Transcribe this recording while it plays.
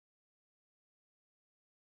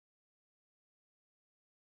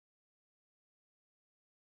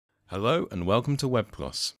Hello and welcome to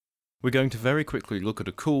WebPlus. We're going to very quickly look at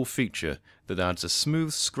a cool feature that adds a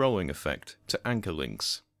smooth scrolling effect to anchor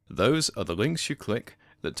links. Those are the links you click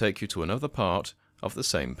that take you to another part of the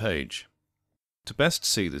same page. To best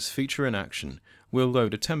see this feature in action, we'll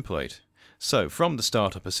load a template. So from the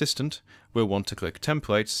Startup Assistant, we'll want to click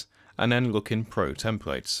Templates and then look in Pro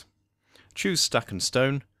Templates. Choose Stack and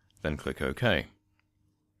Stone, then click OK.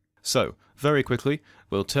 So, very quickly,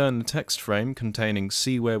 we'll turn the text frame containing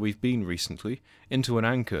 "See where we've been recently" into an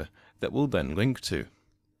anchor that we'll then link to.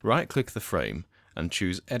 Right-click the frame and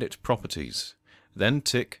choose Edit Properties, then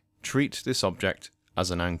tick Treat this object as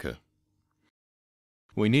an anchor.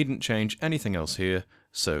 We needn't change anything else here,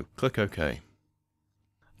 so click OK.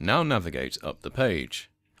 Now navigate up the page.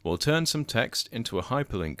 We'll turn some text into a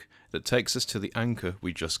hyperlink that takes us to the anchor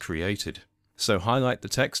we just created. So highlight the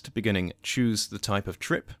text beginning "Choose the type of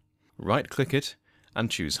trip," right-click it, and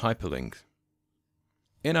choose Hyperlink.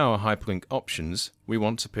 In our hyperlink options, we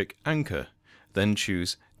want to pick Anchor, then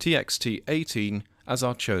choose TXT18 as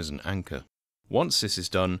our chosen anchor. Once this is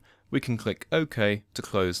done, we can click OK to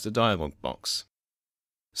close the dialog box.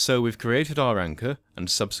 So we've created our anchor and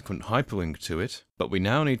subsequent hyperlink to it, but we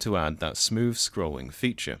now need to add that smooth scrolling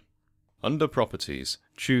feature. Under Properties,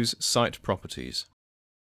 choose Site Properties.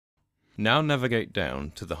 Now navigate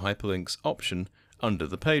down to the Hyperlinks option under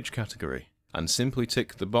the Page category, and simply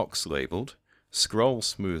tick the box labelled Scroll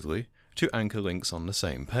smoothly to anchor links on the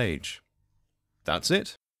same page. That's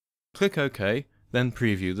it. Click OK, then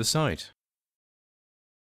preview the site.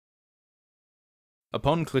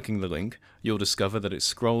 Upon clicking the link, you'll discover that it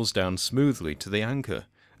scrolls down smoothly to the anchor,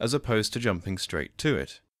 as opposed to jumping straight to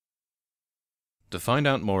it. To find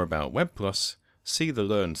out more about WebPlus, see the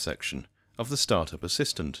Learn section of the Startup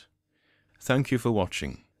Assistant. Thank you for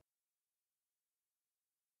watching.